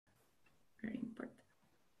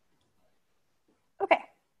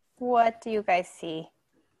What do you guys see?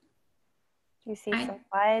 Do you see some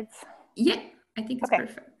slides? Yeah, I think it's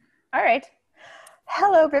perfect. All right.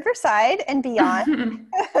 Hello, Riverside and beyond.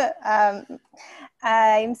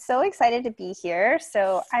 I'm so excited to be here.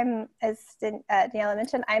 So I'm, as Daniela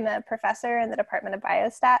mentioned, I'm a professor in the Department of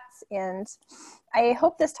Biostats, and I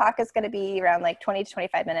hope this talk is going to be around like 20 to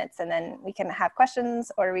 25 minutes, and then we can have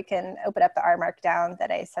questions, or we can open up the R Markdown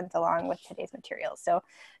that I sent along with today's materials. So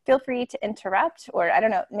feel free to interrupt, or I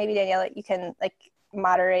don't know, maybe Daniela, you can like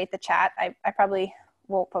moderate the chat. I probably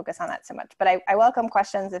won't focus on that so much, but I welcome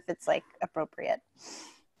questions if it's like appropriate.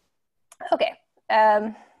 Okay.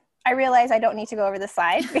 I realize I don't need to go over the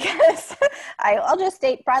slide because I'll just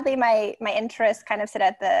state broadly my interests kind of sit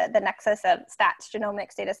at the nexus of stats,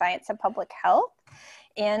 genomics, data science, and public health.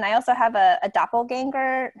 And I also have a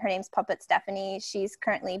doppelganger. Her name's Puppet Stephanie. She's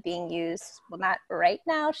currently being used, well, not right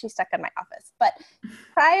now, she's stuck in my office, but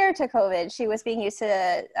prior to COVID, she was being used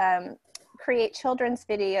to create children's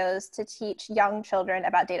videos to teach young children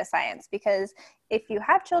about data science, because if you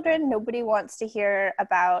have children, nobody wants to hear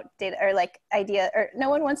about data or like or no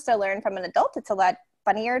one wants to learn from an adult. It's a lot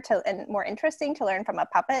funnier and more interesting to learn from a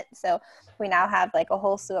puppet. So we now have like a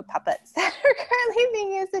whole slew of puppets that are currently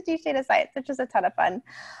being used to teach data science, which is a ton of fun.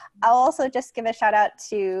 I'll also just give a shout out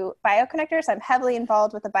to Bioconductor. So I'm heavily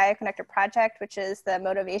involved with the Bioconductor project, which is the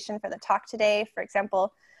motivation for the talk today. For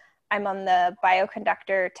example, I'm on the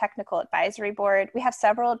Bioconductor Technical Advisory Board. We have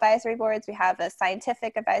several advisory boards. We have a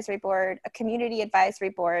scientific advisory board, a community advisory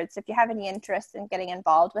board. So if you have any interest in getting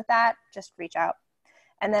involved with that, just reach out.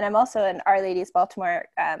 And then I'm also an Our Ladies Baltimore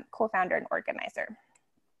co-founder and organizer.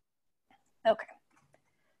 Okay,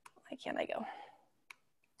 why can't I go?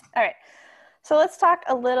 All right. So let's talk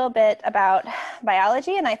a little bit about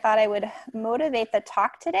biology, and I thought I would motivate the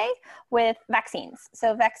talk today with vaccines.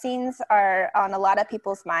 So vaccines are on a lot of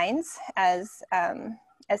people's minds as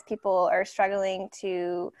people are struggling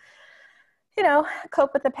to,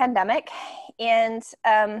 cope with the pandemic. And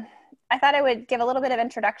I thought I would give a little bit of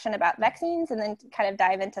introduction about vaccines and then kind of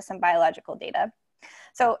dive into some biological data.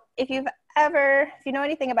 So if you know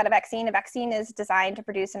anything about a vaccine is designed to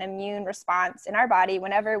produce an immune response in our body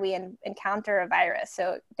whenever we encounter a virus.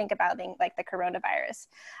 So think about things like the coronavirus.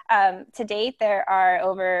 To date, there are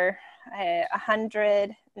over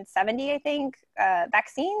 170, I think,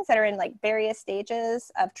 vaccines that are in like various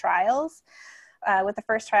stages of trials, with the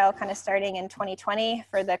first trial kind of starting in 2020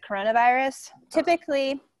 for the coronavirus.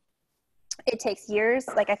 Typically, it takes years.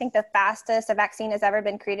 Like I think the fastest a vaccine has ever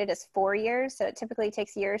been created is 4 years. So it typically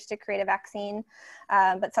takes years to create a vaccine.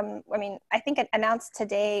 But I think it announced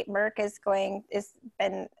today, Merck is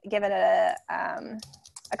been given a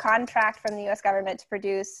contract from the US government to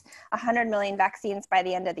produce 100 million vaccines by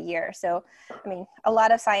the end of the year. So, a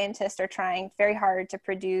lot of scientists are trying very hard to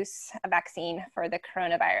produce a vaccine for the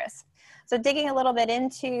coronavirus. So digging a little bit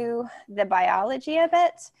into the biology of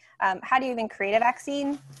it, how do you even create a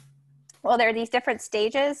vaccine? Well, there are these different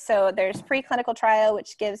stages. So there's preclinical trial,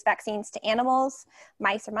 which gives vaccines to animals,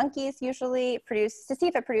 mice or monkeys usually, to see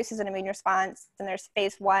if it produces an immune response. And there's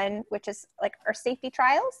phase 1, which is like our safety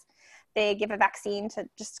trials. They give a vaccine to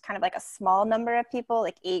just kind of like a small number of people,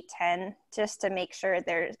 like 8, 10, just to make sure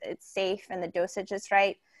it's safe and the dosage is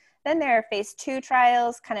right. Then there are phase 2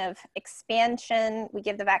 trials, kind of expansion. We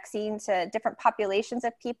give the vaccine to different populations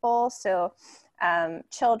of people. So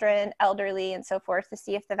children, elderly, and so forth, to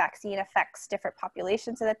see if the vaccine affects different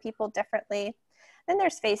populations of the people differently. Then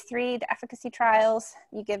there's phase 3, the efficacy trials.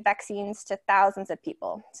 You give vaccines to thousands of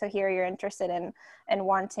people. So here you're interested in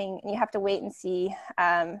wanting, and you have to wait and see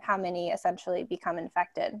how many essentially become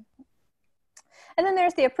infected. And then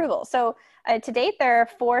there's the approval. So to date, there are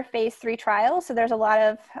 4 phase 3 trials. So there's a lot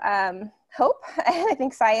of hope. I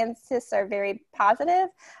think scientists are very positive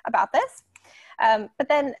about this. But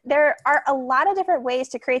then there are a lot of different ways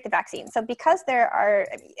to create the vaccine. So because there are,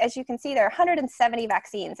 as you can see, there are 170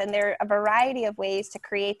 vaccines, and there are a variety of ways to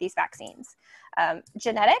create these vaccines.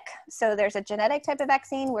 Genetic, so there's a genetic type of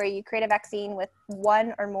vaccine where you create a vaccine with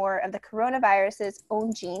one or more of the coronavirus's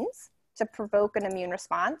own genes to provoke an immune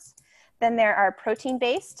response. Then there are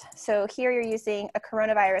protein-based. So here you're using a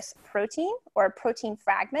coronavirus protein or a protein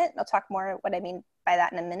fragment. I'll talk more what I mean by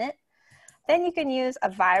that in a minute. Then you can use a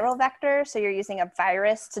viral vector. So you're using a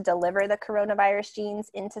virus to deliver the coronavirus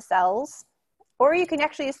genes into cells. Or you can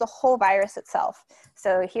actually use the whole virus itself.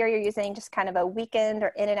 So here you're using just kind of a weakened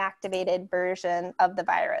or inactivated version of the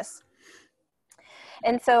virus.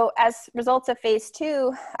 And so as results of phase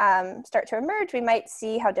 2 start to emerge, we might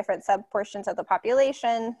see how different subportions of the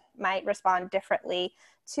population might respond differently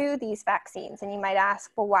to these vaccines. And you might ask,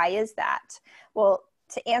 well, why is that? Well,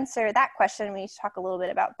 to answer that question, we need to talk a little bit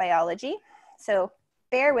about biology. So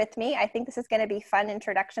bear with me. I think this is going to be fun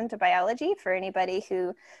introduction to biology for anybody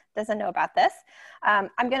who doesn't know about this. I'm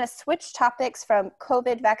going to switch topics from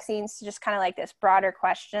COVID vaccines to just kind of like this broader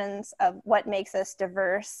questions of what makes us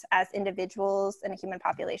diverse as individuals in a human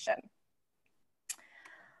population.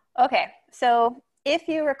 Okay, so if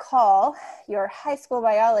you recall your high school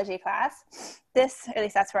biology class, this, at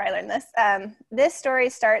least that's where I learned this, this story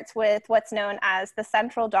starts with what's known as the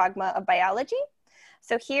central dogma of biology.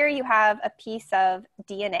 So here you have a piece of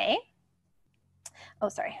DNA. Oh,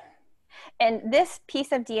 sorry. And this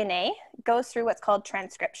piece of DNA goes through what's called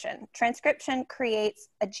transcription. Transcription creates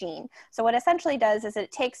a gene. So what essentially does is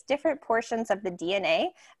it takes different portions of the DNA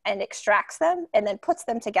and extracts them and then puts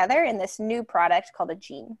them together in this new product called a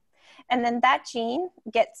gene. And then that gene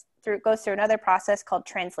goes through another process called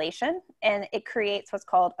translation, and it creates what's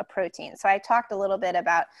called a protein. So I talked a little bit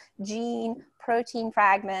about gene, protein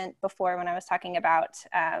fragment before when I was talking about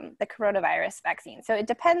the coronavirus vaccine. So it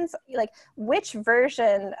depends, like which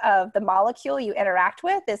version of the molecule you interact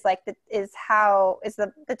with is like the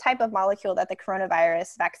type of molecule that the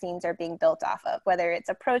coronavirus vaccines are being built off of, whether it's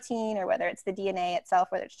a protein or whether it's the DNA itself,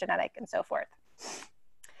 whether it's genetic and so forth.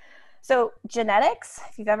 So genetics,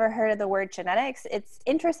 if you've ever heard of the word genetics, it's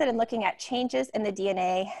interested in looking at changes in the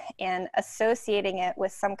DNA and associating it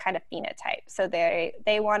with some kind of phenotype. So they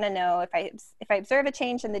want to know if I observe a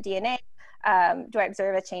change in the DNA, do I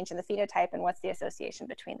observe a change in the phenotype, and what's the association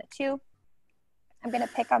between the two? I'm going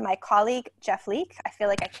to pick on my colleague, Jeff Leake. I feel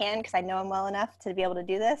like I can because I know him well enough to be able to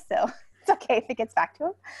do this, so it's okay if it gets back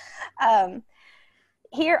to him.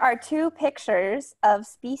 Here are two pictures of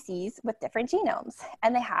species with different genomes,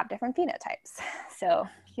 and they have different phenotypes. So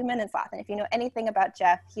human and sloth. And if you know anything about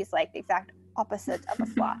Jeff, he's like the exact opposite of a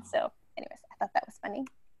sloth. So anyways, I thought that was funny.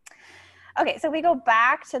 Okay, so we go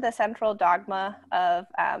back to the central dogma of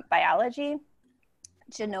biology.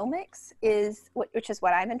 Genomics which is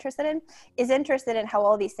what I'm interested in, is interested in how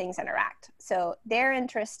all these things interact. So we're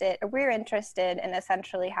interested in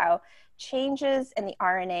essentially how changes in the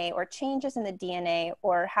RNA or changes in the DNA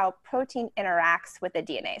or how protein interacts with the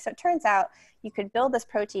DNA. So it turns out you could build this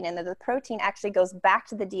protein and the protein actually goes back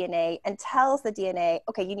to the DNA and tells the DNA,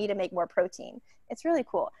 okay, you need to make more protein. It's really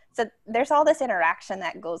cool. So there's all this interaction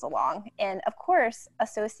that goes along, and of course,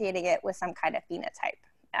 associating it with some kind of phenotype.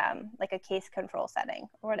 Like a case control setting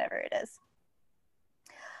or whatever it is.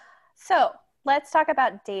 So let's talk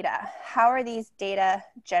about data. How are these data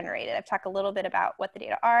generated? I've talked a little bit about what the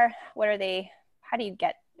data are. What are they? How do you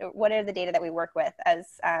get? What are the data that we work with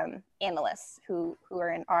as analysts who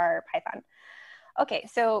are in R Python? Okay,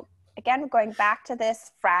 so again, going back to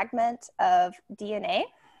this fragment of DNA,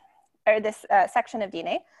 or this section of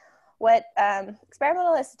DNA. What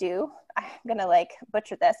experimentalists do, I'm gonna like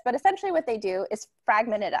butcher this, but essentially what they do is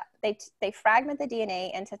fragment it up. They fragment the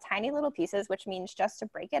DNA into tiny little pieces, which means just to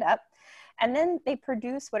break it up. And then they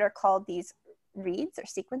produce what are called these reads or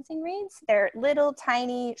sequencing reads. They're little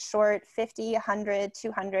tiny, short, 50, 100,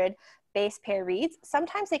 200 base pair reads.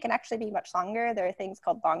 Sometimes they can actually be much longer. There are things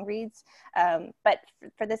called long reads, but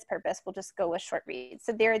for this purpose, we'll just go with short reads.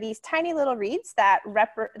 So there are these tiny little reads that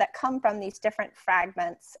come from these different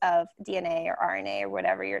fragments of DNA or RNA or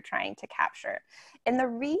whatever you're trying to capture. And the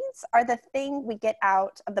reads are the thing we get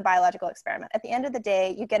out of the biological experiment. At the end of the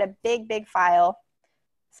day, you get a big, big file.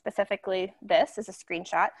 Specifically, this is a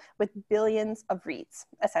screenshot with billions of reads,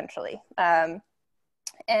 essentially.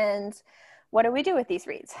 And what do we do with these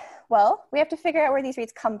reads? Well, we have to figure out where these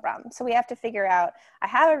reads come from. So we have to figure out, I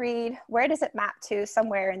have a read, where does it map to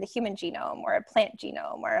somewhere in the human genome or a plant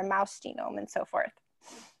genome or a mouse genome and so forth.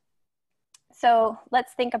 So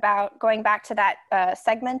let's think about going back to that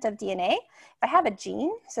segment of DNA. If I have a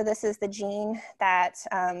gene, so this is the gene that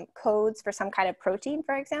codes for some kind of protein,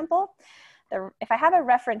 for example. If I have a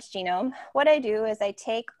reference genome, what I do is I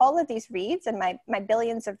take all of these reads and my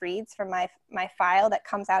billions of reads from my file that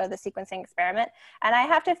comes out of the sequencing experiment, and I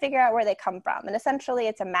have to figure out where they come from. And essentially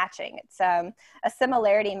it's a matching. It's a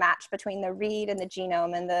similarity match between the read and the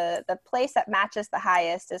genome, and the place that matches the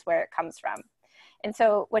highest is where it comes from. And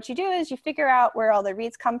so what you do is you figure out where all the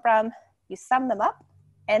reads come from, you sum them up,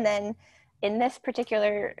 and then in this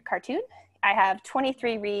particular cartoon, I have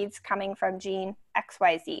 23 reads coming from gene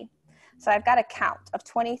XYZ. So I've got a count of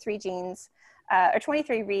 23 genes, or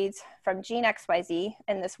 23 reads from gene XYZ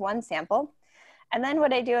in this one sample. And then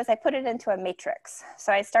what I do is I put it into a matrix.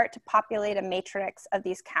 So I start to populate a matrix of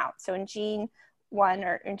these counts. So in gene 1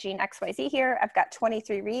 or in gene XYZ here, I've got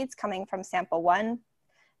 23 reads coming from sample 1.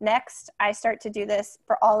 Next, I start to do this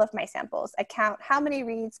for all of my samples. I count how many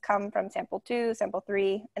reads come from sample 2, sample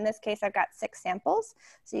 3. In this case, I've got 6 samples.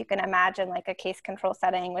 So you can imagine like a case control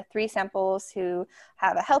setting with 3 samples who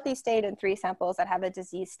have a healthy state and 3 samples that have a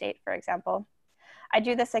disease state, for example. I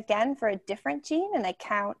do this again for a different gene, and I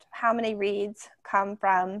count how many reads come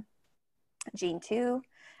from gene 2.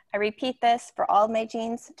 I repeat this for all of my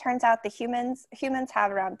genes. Turns out the humans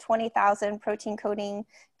have around 20,000 protein coding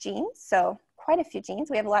genes, so quite a few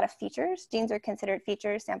genes. We have a lot of features. Genes are considered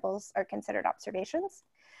features, samples are considered observations.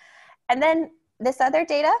 And then this other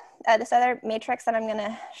data, this other matrix that I'm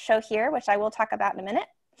gonna show here, which I will talk about in a minute,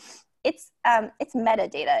 it's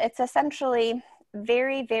metadata. It's essentially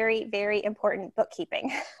very, very, very important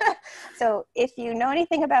bookkeeping. So if you know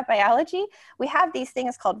anything about biology, we have these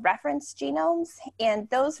things called reference genomes, and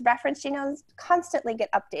those reference genomes constantly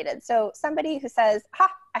get updated. So somebody who says,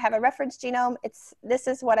 ha, I have a reference genome, this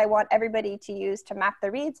is what I want everybody to use to map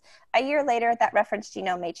the reads, a year later, that reference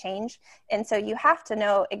genome may change. And so you have to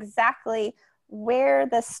know exactly where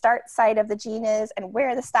the start site of the gene is and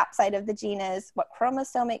where the stop site of the gene is, what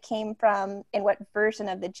chromosome it came from, and what version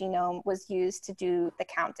of the genome was used to do the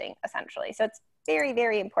counting, essentially. So it's very,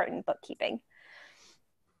 very important bookkeeping.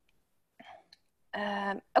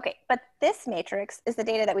 Okay, but this matrix is the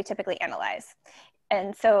data that we typically analyze.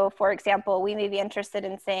 And so, for example, we may be interested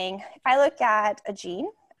in saying, if I look at a gene,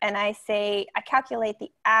 and I say, I calculate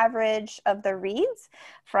the average of the reads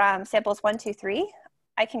from samples 1, 2, 3,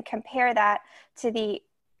 I can compare that to the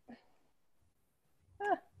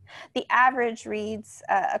average reads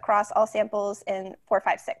across all samples in 4,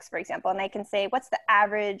 5, 6, for example. And I can say, what's the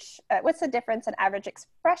average, what's the difference in average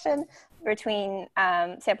expression between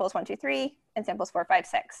samples 1, 2, 3 and samples 4, 5,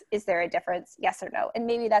 6? Is there a difference, yes or no? And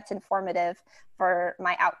maybe that's informative for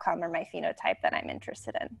my outcome or my phenotype that I'm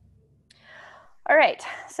interested in. All right,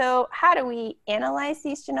 so how do we analyze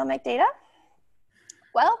these genomic data?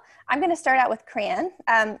 Well, I'm going to start out with CRAN.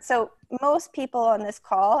 So most people on this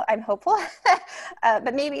call, I'm hopeful,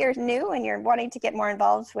 but maybe you're new and you're wanting to get more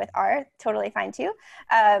involved with R, totally fine too.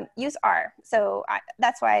 Use R. So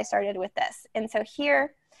that's why I started with this. And so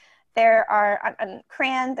here, there are, on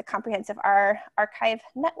CRAN, the Comprehensive R Archive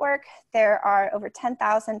Network, there are over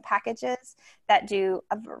 10,000 packages that do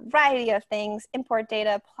a variety of things, import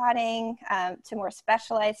data, plotting, to more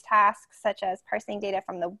specialized tasks, such as parsing data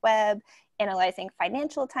from the web, analyzing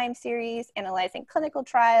financial time series, analyzing clinical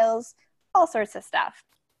trials, all sorts of stuff.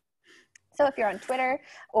 So if you're on Twitter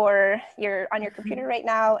or you're on your computer right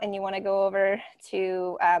now and you want to go over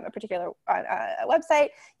to a particular website,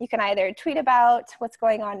 you can either tweet about what's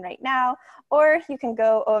going on right now, or you can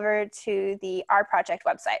go over to the R Project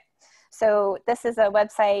website. So this is a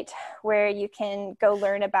website where you can go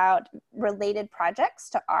learn about related projects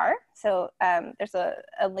to R. So there's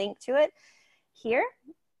a link to it here.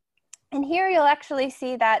 And here you'll actually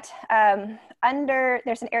see that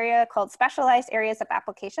there's an area called Specialized Areas of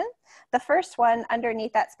Application. The first one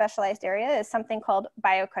underneath that specialized area is something called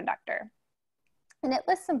Bioconductor. And it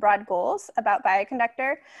lists some broad goals about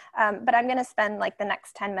Bioconductor, but I'm gonna spend like the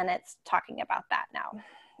next 10 minutes talking about that now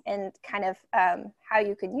and kind of how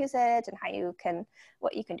you can use it and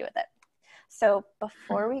what you can do with it. So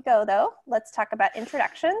before we go though, let's talk about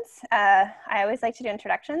introductions. I always like to do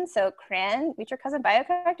introductions. So CRAN, meet your cousin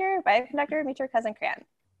Bioconductor, Bioconductor, meet your cousin CRAN.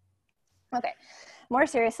 Okay, more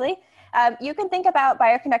seriously, you can think about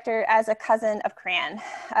Bioconductor as a cousin of CRAN,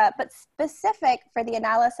 but specific for the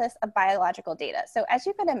analysis of biological data. So as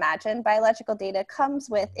you can imagine, biological data comes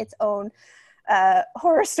with its own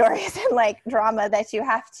horror stories and like drama that you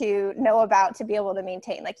have to know about to be able to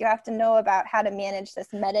maintain. Like you have to know about how to manage this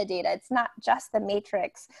metadata. It's not just the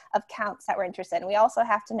matrix of counts that we're interested in. We also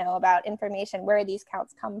have to know about information where these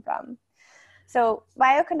counts come from. So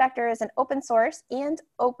Bioconductor is an open source and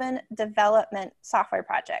open development software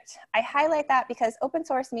project. I highlight that because open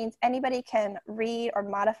source means anybody can read or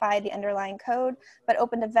modify the underlying code, but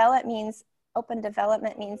open development means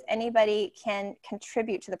anybody can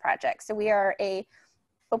contribute to the project. So we are a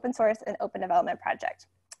open source and open development project.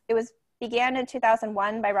 It began in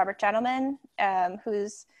 2001 by Robert Gentleman,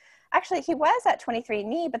 who's actually, he was at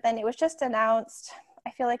 23andMe, but then it was just announced,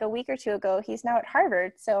 I feel like a week or two ago, he's now at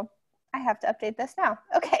Harvard. So I have to update this now.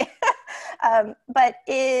 Okay. But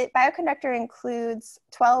Bioconductor includes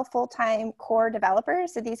 12 full-time core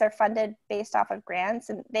developers. So these are funded based off of grants,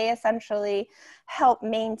 and they essentially help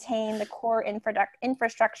maintain the core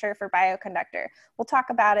infrastructure for Bioconductor. We'll talk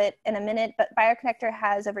about it in a minute, but Bioconductor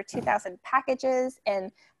has over 2,000 packages,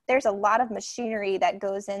 and there's a lot of machinery that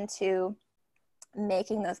goes into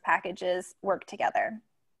making those packages work together.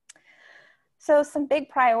 So some big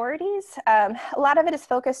priorities, a lot of it is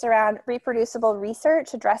focused around reproducible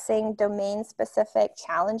research, addressing domain-specific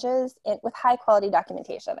challenges with high-quality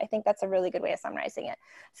documentation. I think that's a really good way of summarizing it.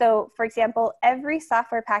 So for example, every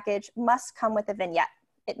software package must come with a vignette.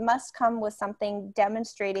 It must come with something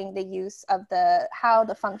demonstrating the use of how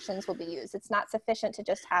the functions will be used. It's not sufficient to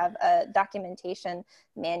just have a documentation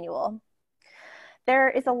manual.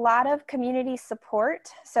 There is a lot of community support.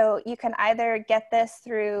 So you can either get this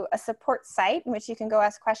through a support site in which you can go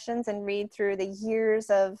ask questions and read through the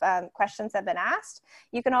years of questions that have been asked.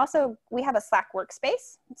 You can also, we have a Slack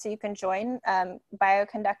workspace, so you can join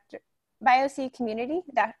Bioconductor, BioC community,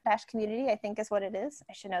 dash community, I think is what it is.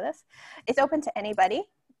 I should know this. It's open to anybody.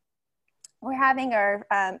 We're having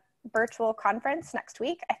our virtual conference next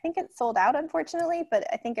week. I think it's sold out, unfortunately, but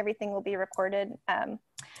I think everything will be recorded.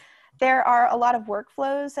 There are a lot of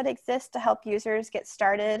workflows that exist to help users get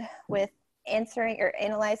started with answering or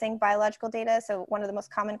analyzing biological data. So one of the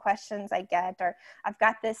most common questions I get are, I've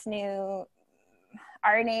got this new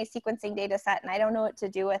RNA sequencing data set and I don't know what to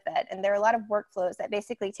do with it. And there are a lot of workflows that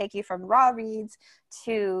basically take you from raw reads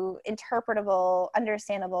to interpretable,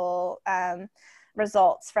 understandable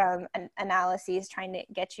results from analyses trying to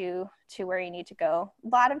get you to where you need to go. A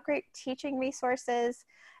lot of great teaching resources.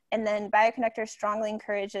 And then Bioconductor strongly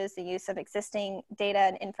encourages the use of existing data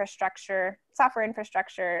and infrastructure, software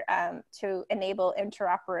infrastructure to enable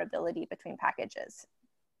interoperability between packages.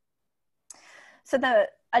 So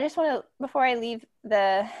I just want to, before I leave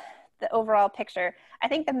the overall picture, I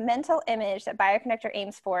think the mental image that Bioconductor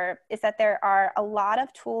aims for is that there are a lot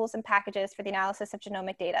of tools and packages for the analysis of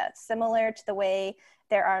genomic data, similar to the way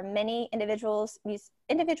there are many individual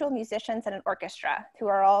musicians in an orchestra who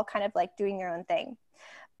are all kind of like doing their own thing.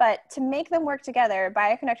 But to make them work together,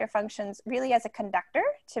 Bioconductor functions really as a conductor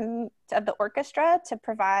of the orchestra to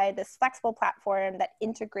provide this flexible platform that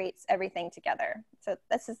integrates everything together. So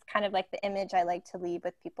this is kind of like the image I like to leave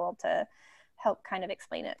with people to help kind of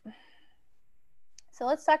explain it. So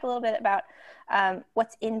let's talk a little bit about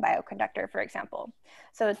what's in Bioconductor, for example.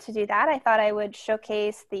 So to do that, I thought I would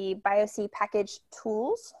showcase the BioC package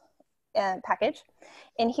tools package.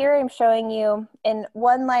 And here I'm showing you in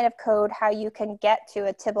one line of code how you can get to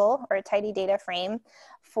a tibble or a tidy data frame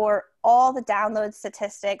for all the download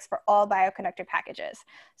statistics for all Bioconductor packages.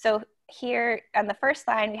 So here on the first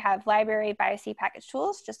line, we have library BioC package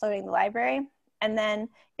tools, just loading the library. And then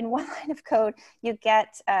in one line of code, you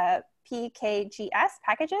get PKGS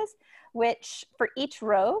packages, which for each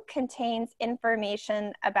row contains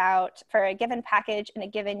information about, for a given package in a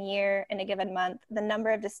given year, in a given month, the number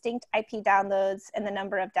of distinct IP downloads and the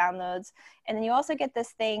number of downloads. And then you also get this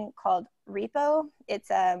thing called repo. It's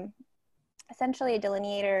essentially a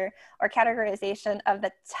delineator or categorization of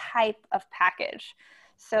the type of package.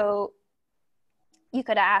 So you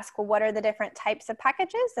could ask, well, what are the different types of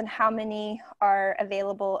packages and how many are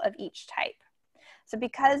available of each type? So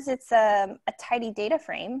because it's a tidy data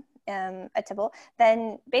frame, a tibble,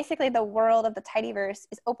 then basically the world of the tidyverse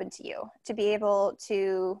is open to you to be able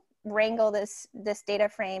to wrangle this data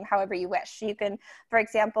frame however you wish. You can, for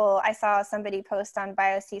example, I saw somebody post on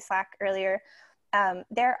BioC Slack earlier,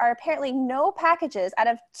 there are apparently no packages, out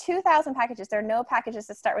of 2,000 packages, there are no packages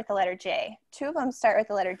that start with the letter J. 2 of them start with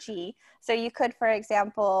the letter G. So you could, for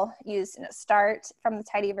example, use start from the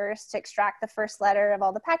tidyverse to extract the first letter of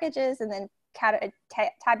all the packages and then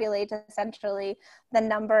tabulate essentially the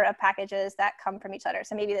number of packages that come from each letter.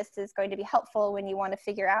 So maybe this is going to be helpful when you want to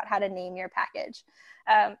figure out how to name your package.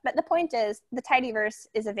 But the point is the tidyverse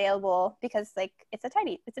is available because it's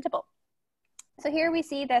a tibble. So here we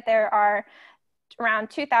see that there are around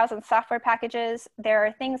 2,000 software packages. There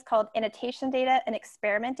are things called annotation data and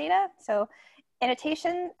experiment data. So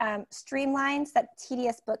annotation streamlines that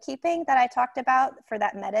tedious bookkeeping that I talked about for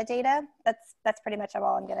that metadata. That's pretty much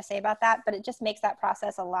all I'm gonna say about that, but it just makes that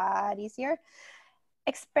process a lot easier.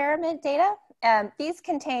 Experiment data, these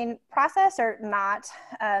contain process or not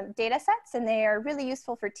data sets, and they are really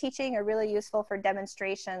useful for teaching or really useful for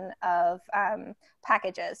demonstration of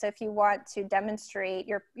packages. So if you want to demonstrate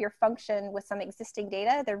your function with some existing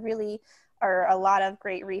data, there really are a lot of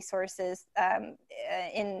great resources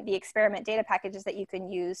in the experiment data packages that you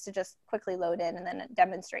can use to just quickly load in and then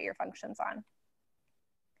demonstrate your functions on.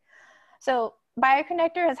 So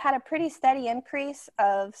Bioconductor has had a pretty steady increase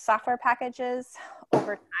of software packages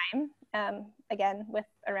over time, again, with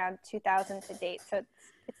around 2,000 to date. So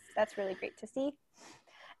that's really great to see.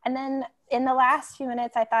 And then in the last few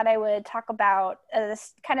minutes, I thought I would talk about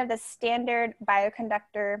this kind of the standard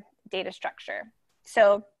Bioconductor data structure.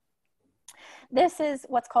 So this is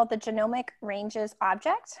what's called the genomic ranges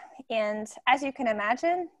object. And as you can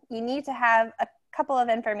imagine, you need to have couple of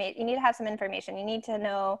information. You need to have some information. You need to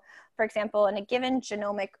know, for example, in a given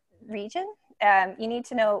genomic region, you need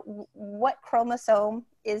to know what chromosome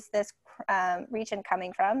is this region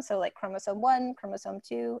coming from. So like chromosome 1, chromosome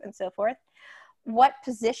 2, and so forth. What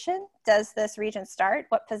position does this region start?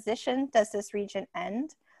 What position does this region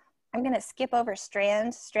end? I'm going to skip over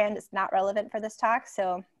strand. Strand is not relevant for this talk.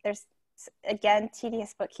 So there's, again,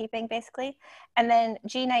 tedious bookkeeping basically. And then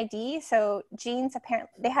gene ID. So genes,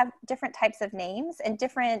 apparently they have different types of names, and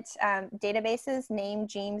different databases name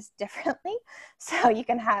genes differently. So you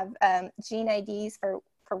can have gene IDs for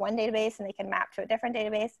one database, and they can map to a different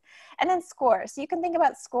database. And then score. So you can think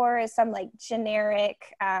about score as some like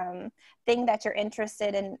generic thing that you're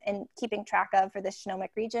interested in keeping track of for this genomic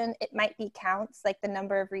region. It might be counts, like the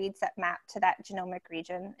number of reads that map to that genomic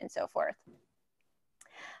region and so forth.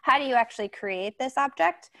 How do you actually create this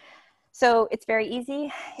object? So it's very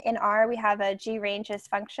easy. In R, we have a granges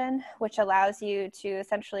function, which allows you to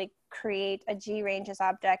essentially create a granges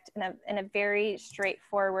object in a very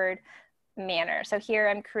straightforward manner. So here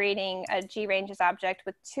I'm creating a granges object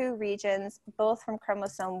with 2 regions, both from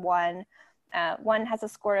chromosome 1. One has a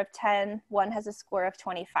score of 10, one has a score of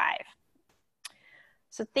 25.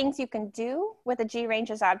 So things you can do with a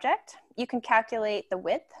granges object: you can calculate the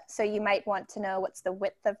width. So you might want to know what's the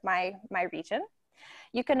width of my region.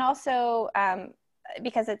 You can also,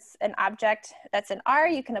 because it's an object that's in R,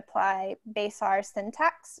 you can apply base R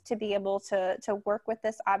syntax to be able to work with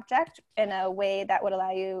this object in a way that would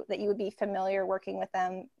allow you, that you would be familiar working with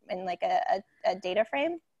them in like a data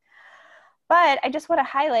frame. But I just want to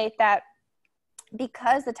highlight that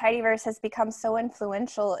because the tidyverse has become so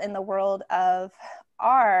influential in the world of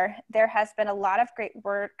R, there has been a lot of great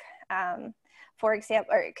work, for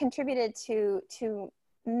example, or contributed to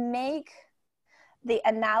make the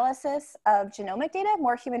analysis of genomic data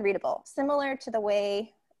more human readable, similar to the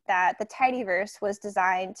way that the tidyverse was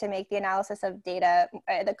designed to make the analysis of data,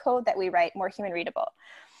 the code that we write, more human readable.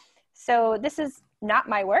 So this is not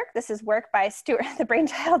my work. This is work by the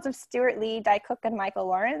brainchilds of Stuart Lee, Di Cook, and Michael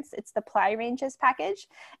Lawrence. It's the plyranges package.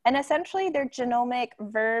 And essentially they're genomic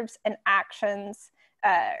verbs and actions,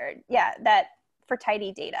 that for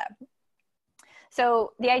tidy data.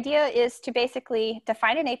 So the idea is to basically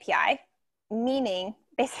define an API, meaning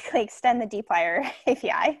basically extend the dplyr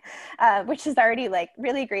API, which is already like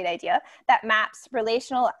really great idea, that maps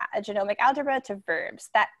relational genomic algebra to verbs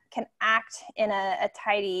that can act in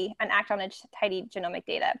act on a tidy genomic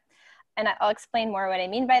data. And I'll explain more what I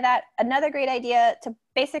mean by that. Another great idea to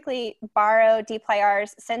basically borrow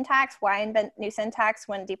dplyr's syntax. Why invent new syntax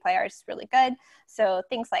when dplyr is really good? So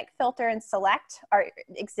things like filter and select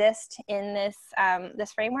exist in this,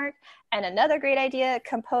 this framework. And another great idea,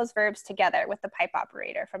 compose verbs together with the pipe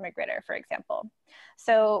operator from a gritter, for example.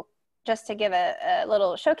 So just to give a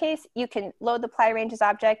little showcase, you can load the plyranges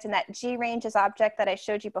object, and that granges object that I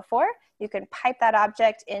showed you before, you can pipe that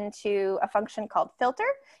object into a function called filter,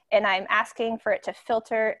 and I'm asking for it to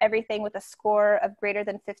filter everything with a score of greater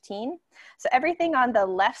than 15. So everything on the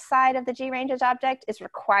left side of the granges object is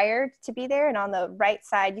required to be there, and on the right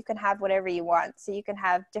side, you can have whatever you want. So you can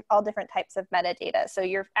have all different types of metadata. So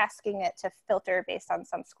you're asking it to filter based on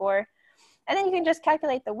some score. And then you can just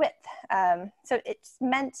calculate the width. So it's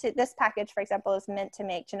meant to, this package, for example, is meant to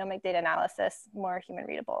make genomic data analysis more human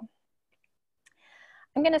readable.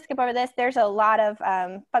 I'm going to skip over this. There's a lot of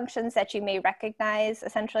functions that you may recognize.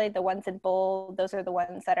 Essentially, the ones in bold, those are the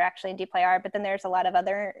ones that are actually in dplyr, but then there's a lot of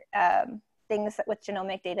other things with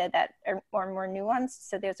genomic data that are more nuanced.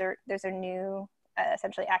 So those are new,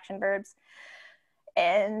 essentially action verbs.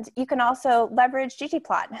 And you can also leverage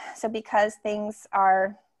ggplot. So because things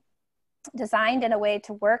are designed in a way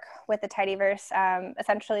to work with the tidyverse,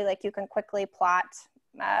 essentially like you can quickly plot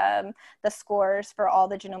the scores for all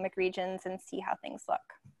the genomic regions and see how things look.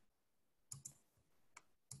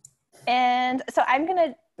 And so I'm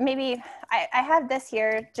gonna I have this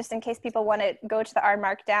here just in case people want to go to the R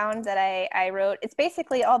Markdown that I wrote. It's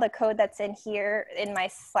basically all the code that's in here in my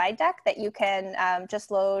slide deck that you can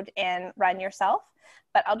just load and run yourself,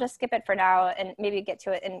 but I'll just skip it for now and maybe get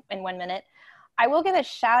to it in 1 minute. I will give a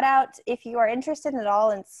shout out if you are interested at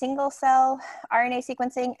all in single cell RNA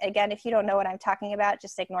sequencing. Again, if you don't know what I'm talking about,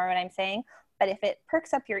 just ignore what I'm saying. But if it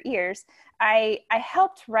perks up your ears, I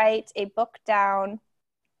helped write a book called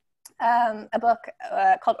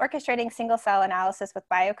Orchestrating Single Cell Analysis with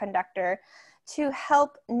Bioconductor to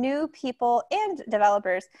help new people and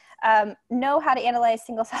developers know how to analyze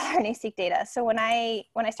single cell RNA-seq data. So when I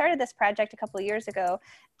started this project a couple of years ago,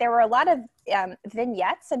 there were a lot of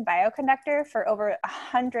vignettes in Bioconductor for over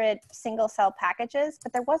 100 single cell packages,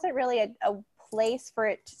 but there wasn't really a place for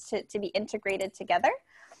it to be integrated together.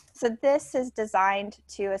 So this is designed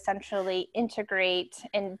to essentially integrate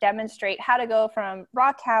and demonstrate how to go from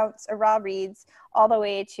raw counts or raw reads all the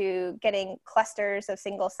way to getting clusters of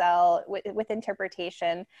single cell with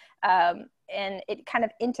interpretation. And it kind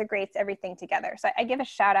of integrates everything together. So I give a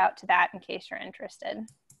shout out to that in case you're interested.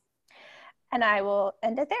 And I will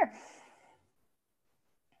end it there.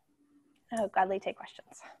 I'll gladly take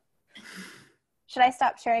questions. Should I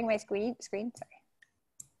stop sharing my screen? Sorry.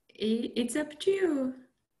 It's up to you.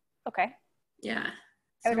 Okay. Yeah.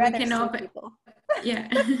 I would rather see people.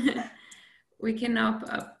 Yeah. We can open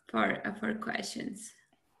up for questions.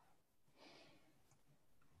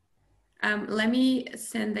 Let me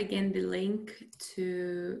send again the link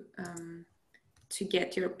to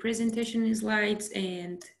get your presentation slides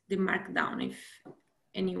and the markdown if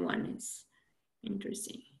anyone is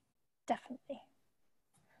interested. Definitely.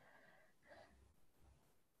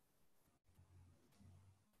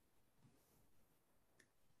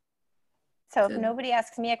 So if nobody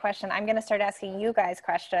asks me a question, I'm going to start asking you guys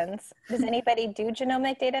questions. Does anybody do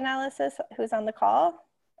genomic data analysis who's on the call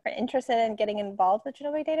or interested in getting involved with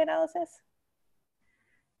genomic data analysis?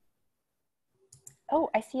 Oh,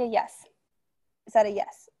 I see a yes. Is that a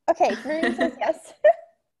yes? Okay, Maureen says yes.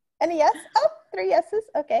 And a yes? Oh, 3 yeses.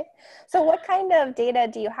 Okay. So what kind of data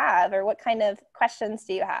do you have, or what kind of questions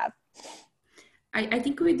do you have? I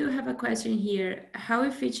think we do have a question here. How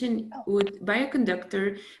efficient would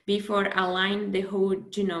Bioconductor be for align the whole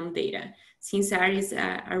genome data, since R is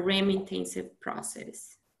a RAM-intensive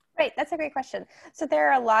process? Right, that's a great question. So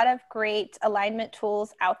there are a lot of great alignment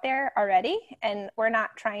tools out there already, and we're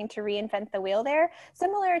not trying to reinvent the wheel there.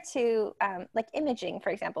 Similar to like imaging, for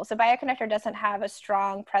example. So Bioconductor doesn't have a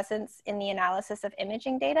strong presence in the analysis of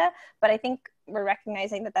imaging data, but I think we're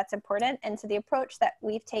recognizing that that's important. And so the approach that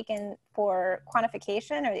we've taken for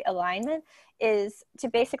quantification or the alignment is to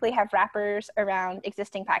basically have wrappers around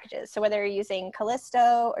existing packages. So whether you're using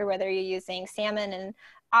Callisto or whether you're using Salmon and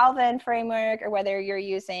Alvin framework, or whether you're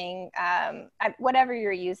using whatever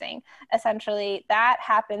you're using, essentially that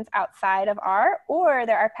happens outside of R, or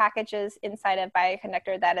there are packages inside of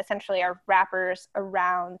Bioconductor that essentially are wrappers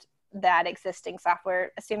around that existing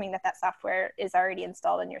software, assuming that that software is already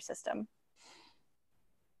installed in your system.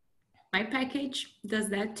 My package does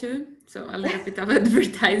that too, so a little bit of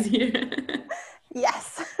advertise here.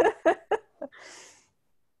 Yes.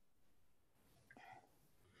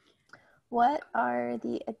 What are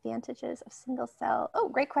the advantages of single cell? Oh,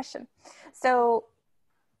 great question. So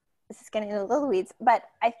this is getting into a little weeds, but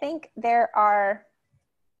I think there are,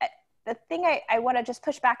 the thing I want to just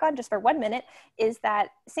push back on just for 1 minute is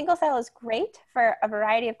that single cell is great for a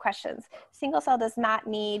variety of questions. Single cell does not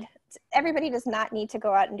need, everybody does not need to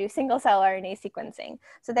go out and do single cell RNA sequencing.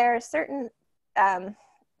 So there are certain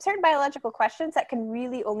biological questions that can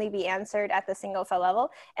really only be answered at the single cell level.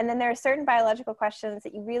 And then there are certain biological questions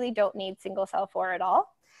that you really don't need single cell for at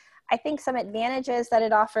all. I think some advantages that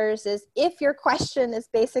it offers is if your question is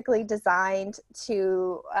basically designed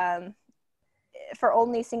to, for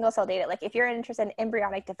only single cell data, like if you're interested in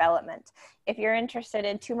embryonic development, if you're interested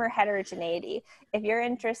in tumor heterogeneity, if you're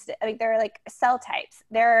interested, I mean, there are like cell types.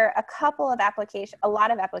 There are a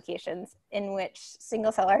lot of applications in which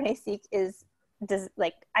single cell RNA-seq is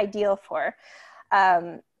like ideal for.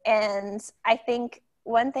 And I think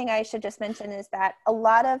one thing I should just mention is that a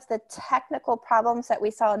lot of the technical problems that we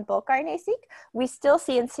saw in bulk RNA-seq, we still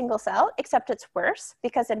see in single cell, except it's worse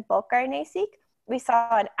because in bulk RNA-seq, we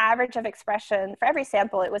saw an average of expression for every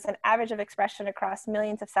sample. It was an average of expression across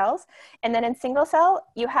millions of cells. And then in single cell,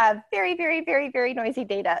 you have very, very, very, very noisy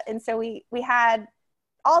data. And so we had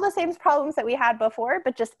all the same problems that we had before,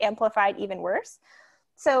 but just amplified even worse.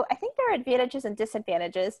 So I think there are advantages and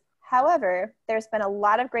disadvantages. However, there's been a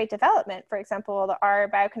lot of great development. For example, there are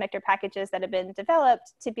Bioconductor packages that have been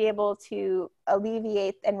developed to be able to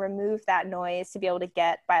alleviate and remove that noise to be able to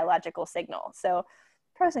get biological signal. So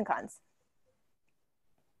pros and cons.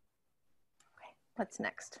 Okay, what's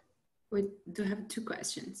next? We do have 2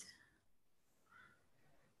 questions.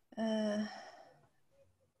 Oh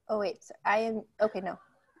wait, so okay, no.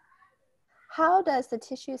 How does the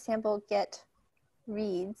tissue sample get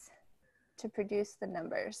reads to produce the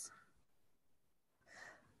numbers?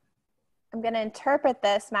 I'm going to interpret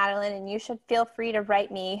this, Madeline, and you should feel free to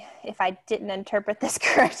write me if I didn't interpret this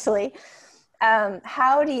correctly.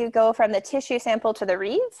 How do you go from the tissue sample to the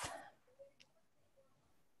reads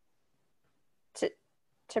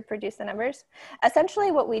to produce the numbers?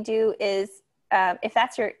 Essentially what we do is, if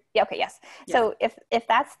that's your, yeah, okay, yes. Yeah. So if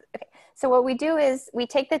that's, okay. So what we do is we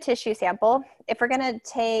take the tissue sample. If we're going to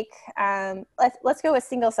take, let's go with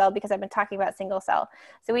single cell because I've been talking about single cell.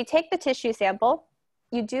 So we take the tissue sample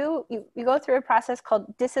you go through a process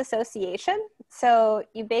called disassociation. So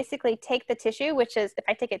you basically take the tissue, which is, if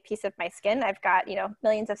I take a piece of my skin, I've got,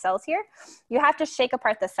 millions of cells here. You have to shake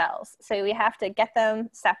apart the cells. So we have to get them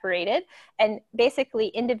separated and basically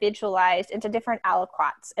individualized into different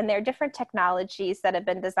aliquots. And there are different technologies that have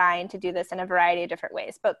been designed to do this in a variety of different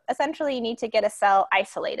ways. But essentially, you need to get a cell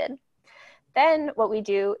isolated. Then what we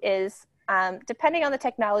do is, depending on the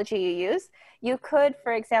technology you use, you could,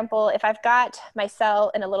 for example, if I've got my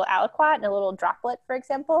cell in a little aliquot, in a little droplet, for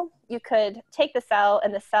example, you could take the cell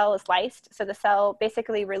and the cell is lysed. So the cell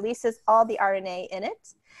basically releases all the RNA in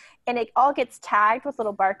it, and it all gets tagged with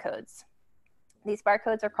little barcodes. These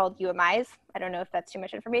barcodes are called UMIs. I don't know if that's too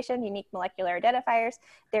much information, unique molecular identifiers.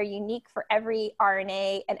 They're unique for every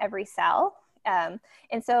RNA and every cell. And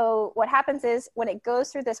so what happens is when it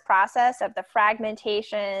goes through this process of the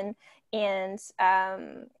fragmentation and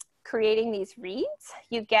creating these reads,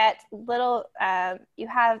 you get you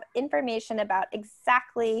have information about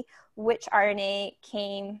exactly which RNA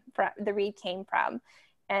the read came from.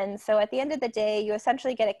 And so at the end of the day, you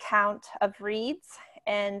essentially get a count of reads,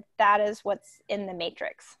 and that is what's in the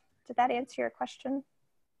matrix. Did that answer your question?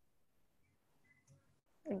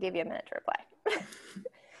 I'll give you a minute to reply.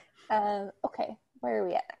 Okay, where are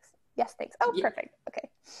we at next? Yes, thanks. Oh, yeah. Perfect. Okay.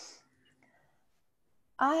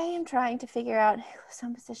 I am trying to figure out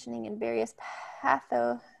some positioning in various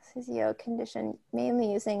pathophysio condition, mainly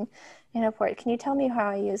using nanopore. Can you tell me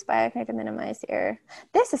how I use Bioconductor to minimize the error?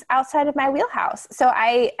 This is outside of my wheelhouse. So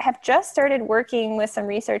I have just started working with some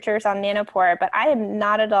researchers on nanopore, but I am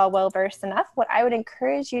not at all well-versed enough. What I would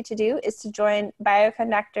encourage you to do is to join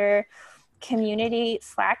Bioconductor community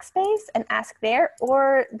Slack space and ask there,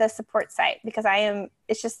 or the support site, because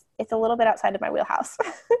it's a little bit outside of my wheelhouse.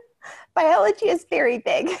 Biology is very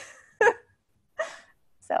big.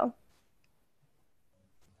 So,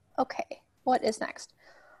 okay, what is next?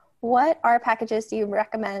 What R packages do you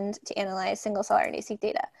recommend to analyze single-cell RNA-seq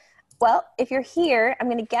data? Well, if you're here, I'm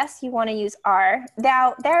going to guess you want to use R.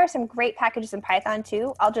 Now, there are some great packages in Python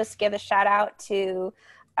too. I'll just give a shout out to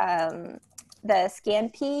the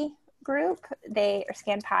ScanP group, or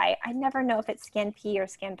ScanPy. I never know if it's ScanP or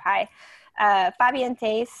ScanPy. Fabian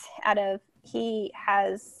Theis he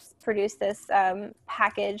has produced this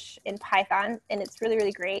package in Python, and it's really,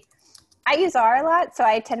 really great. I use R a lot, so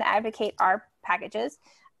I tend to advocate R packages.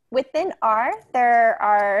 Within R, there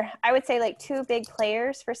are, I would say, like 2 big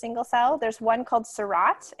players for single cell. There's one called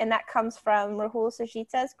Seurat, and that comes from Rahul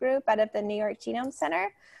Sujitsa's group out of the New York Genome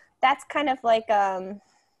Center. That's kind of like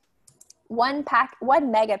one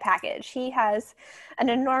mega package. He has an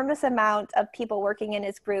enormous amount of people working in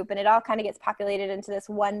his group, and it all kind of gets populated into this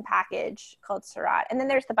one package called Seurat. And then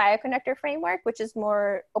there's the Bioconductor framework, which is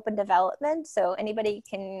more open development, so anybody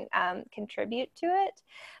can contribute to it.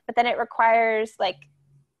 But then it requires like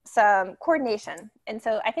some coordination. And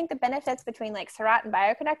so I think the benefits between like Seurat and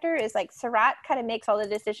Bioconductor is like Seurat kind of makes all the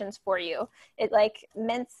decisions for you.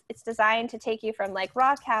 It's designed to take you from like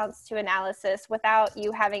raw counts to analysis without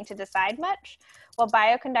you having to decide much, while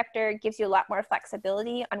Bioconductor gives you a lot more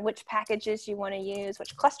flexibility on which packages you want to use,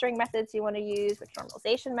 which clustering methods you want to use, which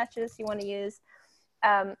normalization methods you want to use.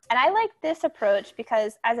 And I like this approach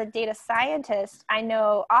because as a data scientist, I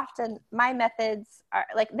know often my methods are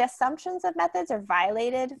like the assumptions of methods are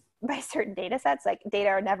violated by certain data sets, like data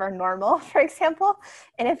are never normal, for example.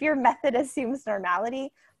 And if your method assumes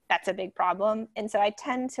normality, that's a big problem. And so I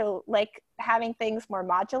tend to like having things more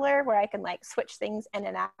modular where I can like switch things in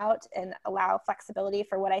and out and allow flexibility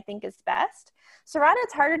for what I think is best. Seurat,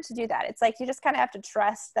 it's harder to do that. It's like you just kind of have to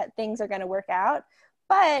trust that things are going to work out.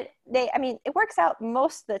 But it works out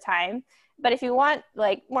most of the time. But if you want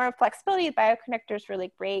like more flexibility, Bioconductor is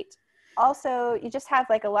really great. Also, you just have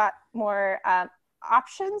like a lot more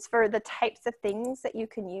options for the types of things that you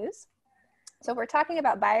can use. So we're talking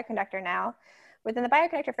about Bioconductor now. Within the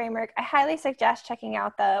Bioconductor framework, I highly suggest checking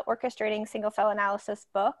out the Orchestrating Single Cell Analysis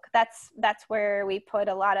book. That's where we put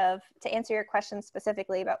a lot of, to answer your question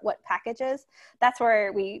specifically about what packages, that's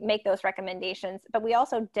where we make those recommendations. But we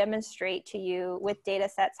also demonstrate to you with data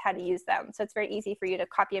sets how to use them. So it's very easy for you to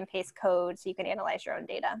copy and paste code so you can analyze your own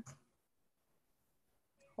data.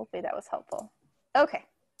 Hopefully that was helpful. Okay.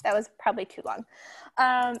 That was probably too long.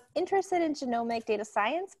 Interested in genomic data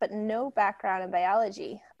science, but no background in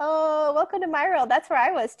biology. Oh, welcome to my world. That's where I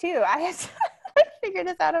was too. I figured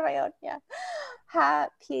this out on my own. Yeah.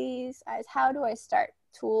 Please, how do I start?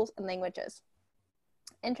 Tools and languages.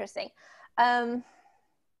 Interesting.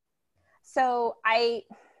 So I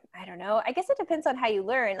don't know. I guess it depends on how you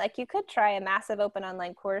learn. Like you could try a massive open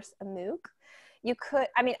online course, a MOOC. You could,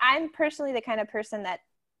 I'm personally the kind of person that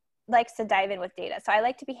likes to dive in with data. So I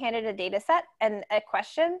like to be handed a data set and a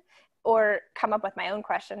question, or come up with my own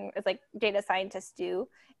question, as like data scientists do,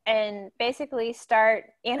 and basically start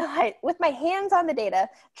analyze with my hands on the data,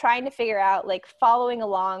 trying to figure out, like following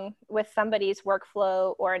along with somebody's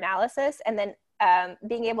workflow or analysis, and then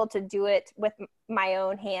being able to do it with my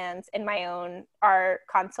own hands in my own R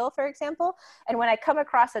console, for example. And when I come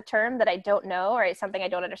across a term that I don't know, or something I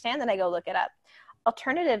don't understand, then I go look it up.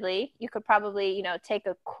 Alternatively, you could probably, you know, take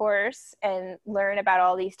a course and learn about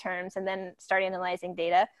all these terms and then start analyzing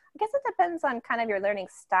data. I guess it depends on kind of your learning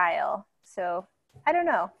style. So I don't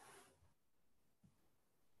know.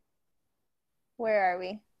 Where are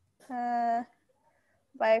we?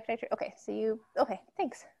 Bioconductor. Okay, so okay,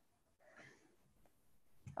 thanks.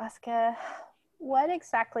 Oscar, what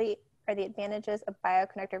exactly are the advantages of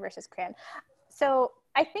bioconductor versus CRAN? So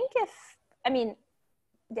I think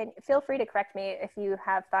feel free to correct me if you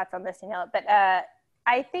have thoughts on this, but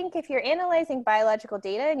I think if you're analyzing biological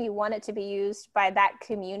data and you want it to be used by that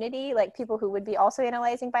community, like people who would be also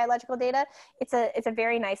analyzing biological data, it's a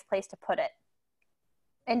very nice place to put it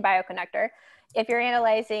in Bioconductor. If you're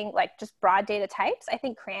analyzing like just broad data types, I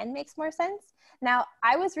think CRAN makes more sense. Now,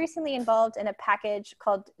 I was recently involved in a package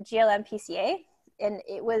called GLM-PCA, and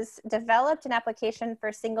it was developed an application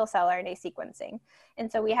for single cell RNA sequencing.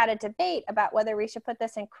 And so we had a debate about whether we should put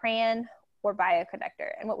this in CRAN or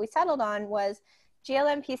Bioconductor. And what we settled on was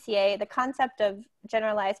GLM-PCA, the concept of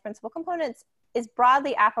generalized principal components, is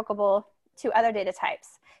broadly applicable to other data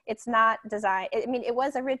types. It's not designed, it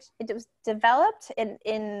was developed in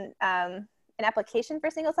an application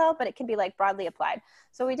for single cell, but it can be like broadly applied.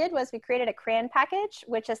 So what we did was we created a CRAN package,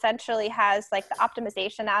 which essentially has like the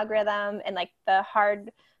optimization algorithm and like the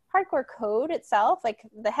hardcore code itself, like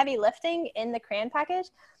the heavy lifting in the CRAN package.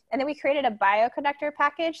 And then we created a Bioconductor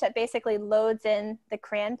package that basically loads in the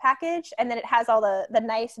CRAN package. And then it has all the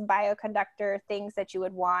nice Bioconductor things that you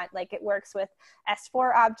would want. Like it works with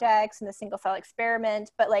S4 objects and the single cell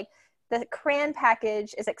experiment, but like the CRAN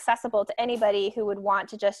package is accessible to anybody who would want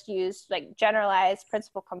to just use like generalized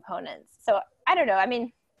principal components. So I don't know,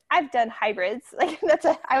 I've done hybrids, like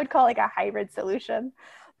I would call like a hybrid solution,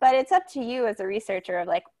 but it's up to you as a researcher of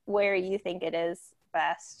like where you think it is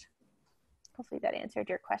best. Hopefully that answered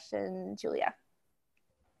your question, Julia.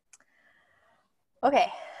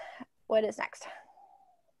 Okay, what is next?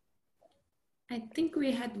 I think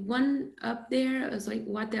we had one up there. It was like,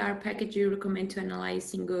 what are package you recommend to analyze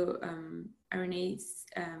single RNA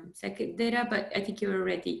seq data? But I think you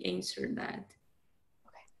already answered that.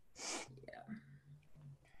 Okay. Yeah.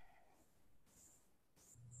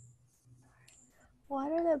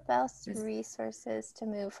 What are the best resources to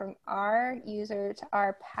move from R user to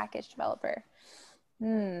R package developer?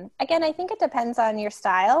 Again, I think it depends on your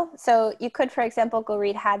style. So you could, for example, go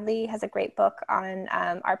read Hadley has a great book on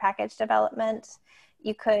R package development.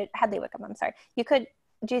 You could, Hadley Wickham, I'm sorry. You could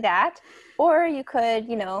do that, or you could,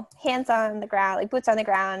 hands on the ground, like boots on the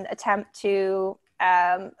ground, attempt to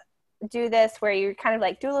do this where you kind of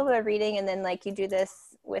like do a little bit of reading and then like you do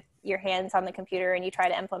this with your hands on the computer and you try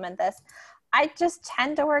to implement this. I just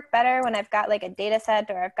tend to work better when I've got like a data set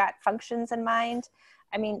or I've got functions in mind.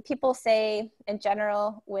 People say in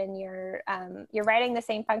general, when you're writing the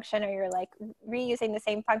same function or you're like reusing the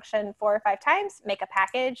same function 4 or 5 times, make a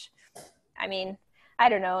package. I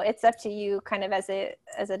don't know. It's up to you kind of as a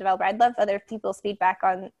developer. I'd love other people's feedback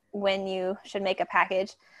on when you should make a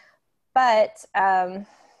package. But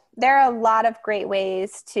there are a lot of great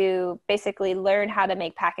ways to basically learn how to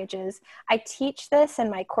make packages. I teach this in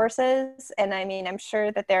my courses, and I'm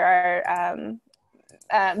sure that there are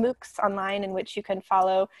MOOCs online in which you can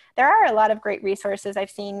follow. There are a lot of great resources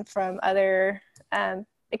I've seen from other,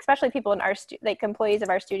 especially people in our, like employees of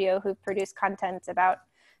our studio who produce content about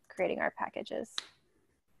creating our packages.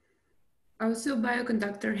 Also,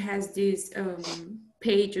 Bioconductor has these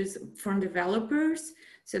pages from developers.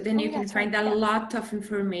 So then you can find a lot of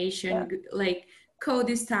information, like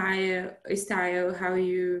code style, how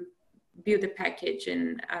you build a package,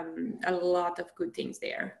 and a lot of good things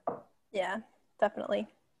there. Yeah, definitely.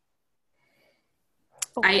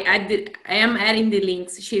 I am adding the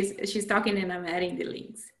links. She's talking and I'm adding the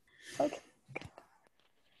links. Okay.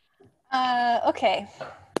 Okay.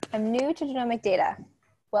 I'm new to genomic data.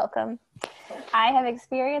 Welcome. I have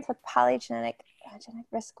experience with polygenic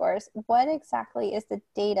risk scores. What exactly is the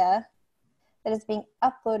data that is being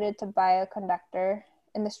uploaded to Bioconductor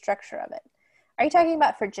and the structure of it? Are you talking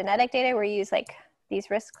about for genetic data where you use like these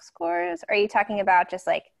risk scores? Or are you talking about just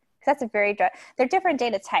like, because that's they're different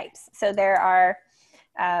data types. So there are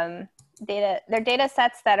data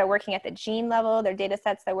sets that are working at the gene level. There are data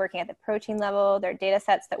sets that are working at the protein level. There are data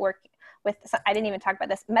sets that work with, I didn't even talk about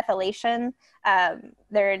this, methylation.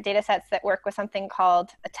 There are data sets that work with something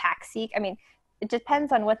called a tax-seq. I mean, it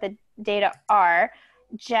depends on what the data are.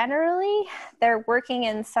 Generally, they're working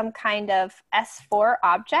in some kind of S4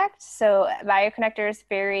 object. So Bioconductor is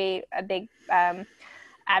a big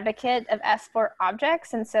advocate of S4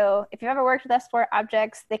 objects. And so if you've ever worked with S4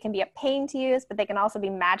 objects, they can be a pain to use, but they can also be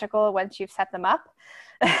magical once you've set them up.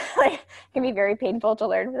 Like, it can be very painful to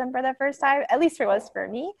learn them for the first time, at least it was for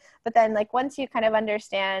me. But then like once you kind of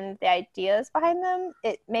understand the ideas behind them,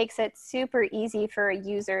 it makes it super easy for a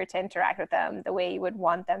user to interact with them the way you would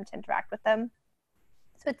want them to interact with them.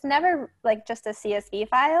 So it's never like just a CSV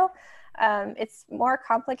file. It's more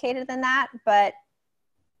complicated than that, but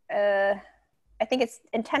I think it's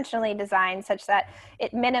intentionally designed such that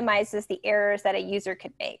it minimizes the errors that a user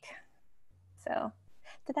could make. So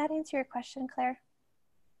did that answer your question, Claire?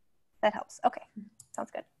 That helps. Okay, sounds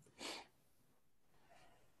good.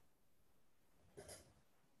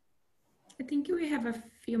 I think we have a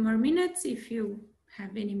few more minutes if you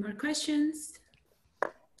have any more questions.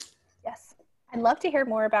 Yes, I'd love to hear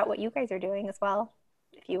more about what you guys are doing as well,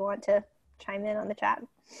 if you want to chime in on the chat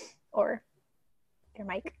or your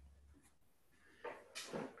mic.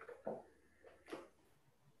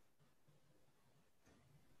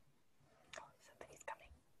 Somebody's coming.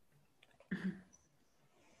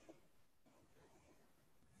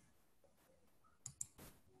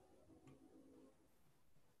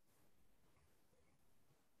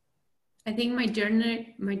 I think my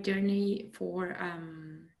journey for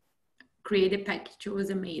create a package was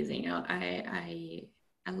amazing. I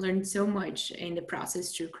learned so much in the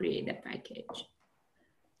process to create a package.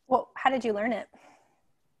 Well, how did you learn it?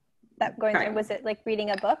 Was it like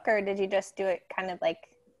reading a book, or did you just do it kind of like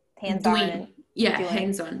hands-on?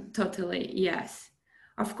 Hands-on, totally, yes.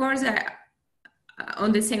 Of course,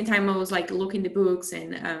 on the same time, I was like looking the books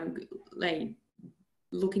and like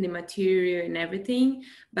looking the material and everything,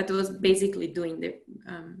 but it was basically doing the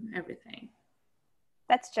everything.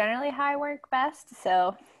 That's generally how I work best.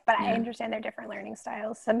 So, but I understand their different learning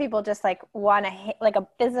styles. Some people just like want to like a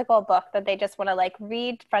physical book that they just want to like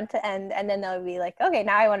read front to end, and then they'll be like, okay,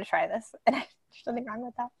 now I want to try this. And there's nothing wrong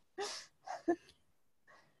with that.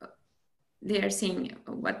 They are seeing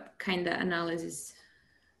what kind of analysis?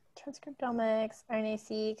 Transcriptomics,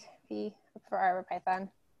 RNA-seq, for R or Python.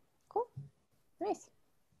 Cool, nice.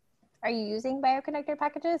 Are you using Bioconductor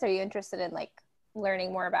packages? Or are you interested in like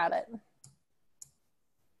learning more about it?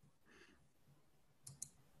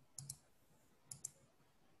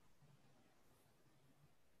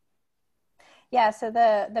 Yeah, so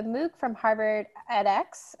the MOOC from Harvard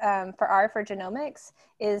edX for Genomics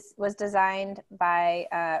was designed by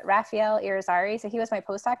Raphael Irizarry. So he was my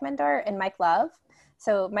postdoc mentor, and Mike Love.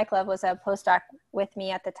 So Mike Love was a postdoc with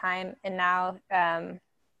me at the time, and now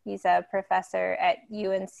he's a professor at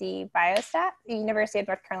UNC Biostat, University of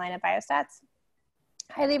North Carolina Biostats.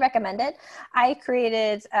 Highly recommend it. I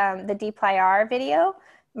created the dplyr video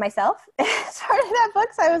myself as part of that book,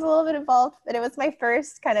 so I was a little bit involved, but it was my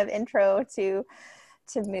first kind of intro to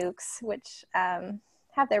MOOCs, which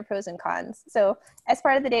have their pros and cons. So as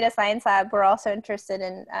part of the data science lab, we're also interested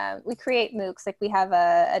in, we create MOOCs, like we have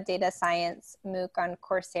a data science MOOC on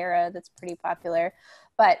Coursera that's pretty popular,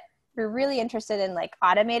 but we're really interested in like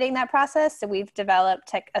automating that process. So we've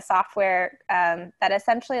developed a software that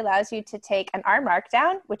essentially allows you to take an R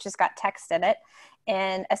Markdown, which has got text in it,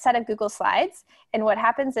 and a set of Google Slides. And what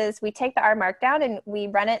happens is we take the R Markdown and we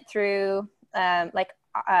run it through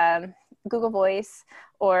Google Voice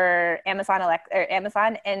or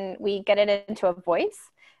Amazon, and we get it into a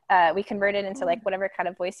voice. We convert it into like whatever kind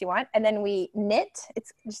of voice you want. And then we knit,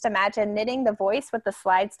 just imagine knitting the voice with the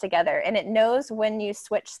slides together. And it knows when you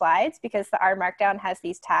switch slides because the R Markdown has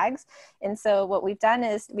these tags. And so what we've done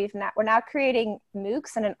is we're now creating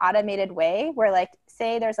MOOCs in an automated way where like,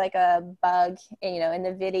 say there's like a bug, in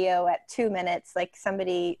the video at 2 minutes, like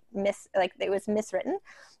somebody it was miswritten.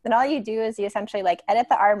 Then all you do is you essentially like edit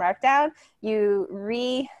the R Markdown, you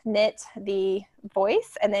re-knit the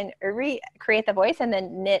voice and then recreate the voice and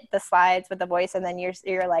then knit the slides with the voice, and then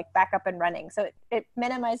you're like back up and running. So it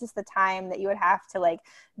minimizes the time that you would have to like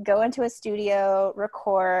go into a studio,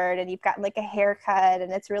 record, and you've got like a haircut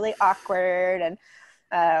and it's really awkward, and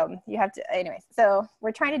you have to, anyways. So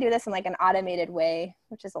we're trying to do this in like an automated way,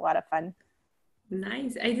 which is a lot of fun.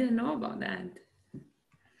 Nice. I didn't know about that.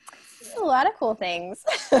 A lot of cool things.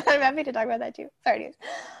 I'm happy to talk about that too. Sorry.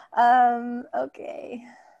 Okay.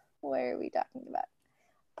 Where are we talking about?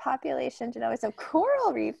 Population genomics of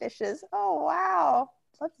coral reef fishes. Oh, wow.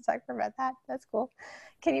 I'd love to talk more about that. That's cool.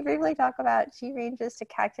 Can you briefly talk about G ranges to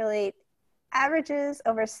calculate averages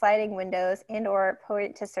over sliding windows and or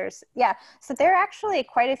point to source. Yeah, so there are actually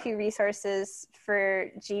quite a few resources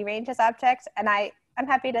for G ranges objects, and I'm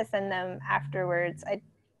happy to send them afterwards. I'd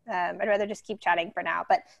rather just keep chatting for now,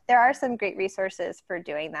 but there are some great resources for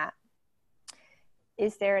doing that.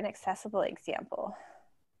 Is there an accessible example?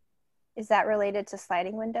 Is that related to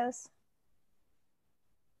sliding windows?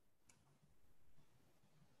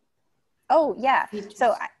 Oh yeah,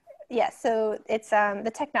 so so it's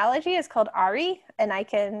the technology is called ARI, and I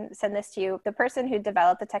can send this to you. The person who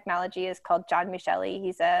developed the technology is called John Michelli.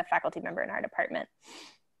 He's a faculty member in our department.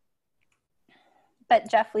 But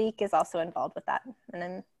Jeff Leake is also involved with that, and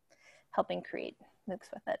I'm helping create MOOCs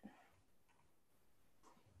with it.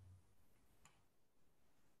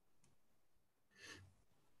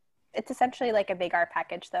 It's essentially like a big R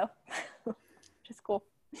package though, which is cool.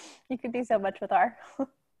 You could do so much with R.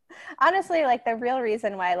 Honestly, like the real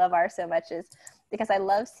reason why I love R so much is because I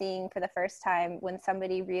love seeing for the first time when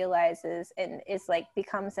somebody realizes and is like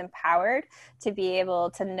becomes empowered to be able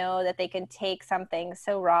to know that they can take something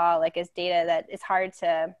so raw, like as data that is hard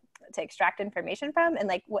to extract information from. And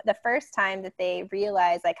like the first time that they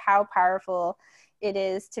realize like how powerful it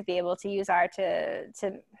is to be able to use R to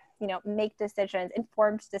you know, make decisions,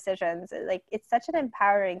 informed decisions. Like it's such an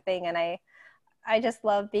empowering thing. And I just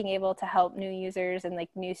love being able to help new users and like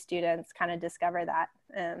new students kind of discover that.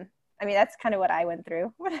 I mean, that's kind of what I went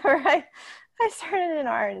through whenever I started in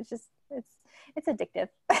R, and it's just, it's addictive.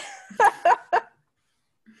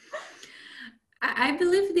 I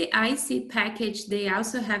believe the IC package, they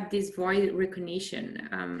also have this voice recognition.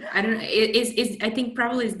 I don't know, I think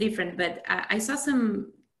probably it's different, but I saw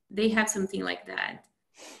they have something like that.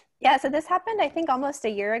 Yeah, so this happened, I think, almost a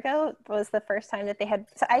year ago was the first time that they had.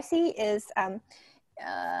 So IC is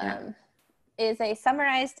a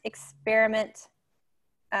summarized experiment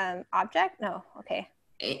object. No, okay.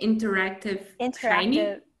 Interactive.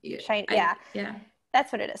 Shiny? Yeah,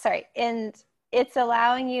 that's what it is. Sorry, and it's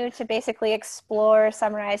allowing you to basically explore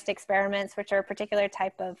summarized experiments, which are a particular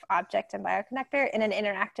type of object in Bioconductor, in an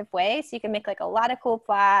interactive way. So you can make like a lot of cool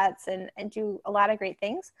plots and do a lot of great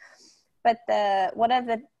things. But one of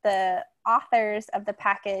the authors of the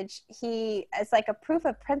package, he, as like a proof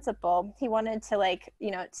of principle, he wanted to like,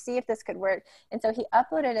 you know, see if this could work. And so he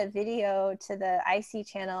uploaded a video to the IC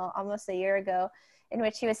channel almost a year ago in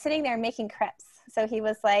which he was sitting there making crepes. So he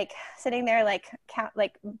was like sitting there like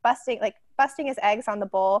busting his eggs on the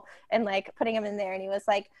bowl and like putting them in there. And he was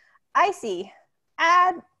like, IC,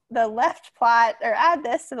 add the left plot or add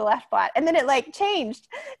this to the left plot, and then it like changed.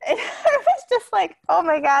 And I was just like, oh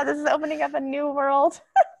my god, this is opening up a new world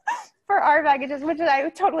for R packages, which I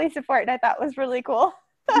totally support, and I thought was really cool.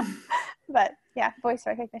 But yeah, voice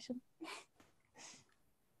recognition.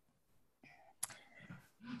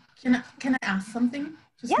 Can I ask something?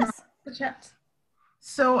 Just yes. The chat.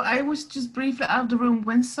 So I was just briefly out of the room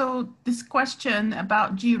when this question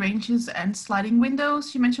about G ranges and sliding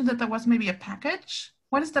windows, you mentioned that there was maybe a package.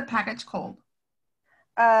 What is the package called?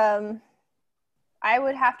 I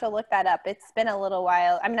would have to look that up. It's been a little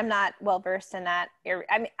while. I mean, I'm not well versed in that.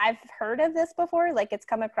 I mean, I've heard of this before, like it's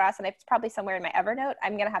come across, and it's probably somewhere in my Evernote.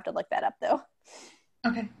 I'm gonna have to look that up though.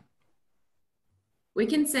 Okay. We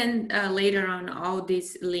can send later on all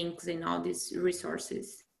these links and all these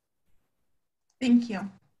resources. Thank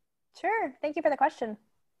you. Sure. Thank you for the question.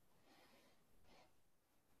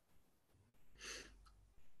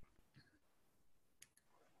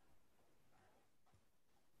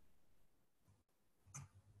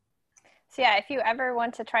 So yeah, if you ever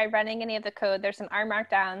want to try running any of the code, there's an R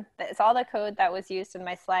Markdown. It's all the code that was used in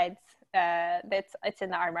my slides. It's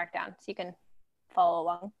in the R Markdown, so you can follow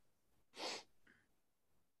along.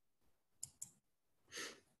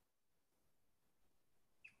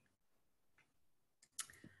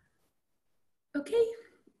 Okay.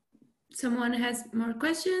 Someone has more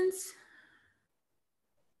questions?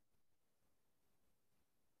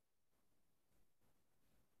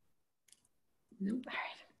 Nope. All right.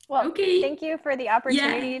 Well, okay. Thank you for the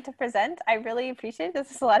opportunity to present. I really appreciate it.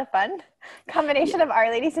 This is a lot of fun. Combination of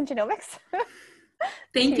Our Ladies and Genomics.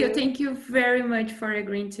 Thank you. Thank you very much for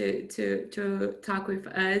agreeing to talk with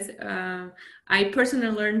us. I personally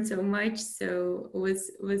learned so much, so it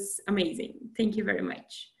was amazing. Thank you very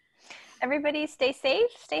much. Everybody stay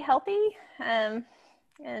safe, stay healthy, and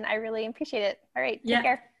I really appreciate it. All right, take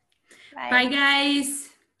care. Bye, guys.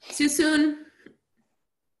 See you soon.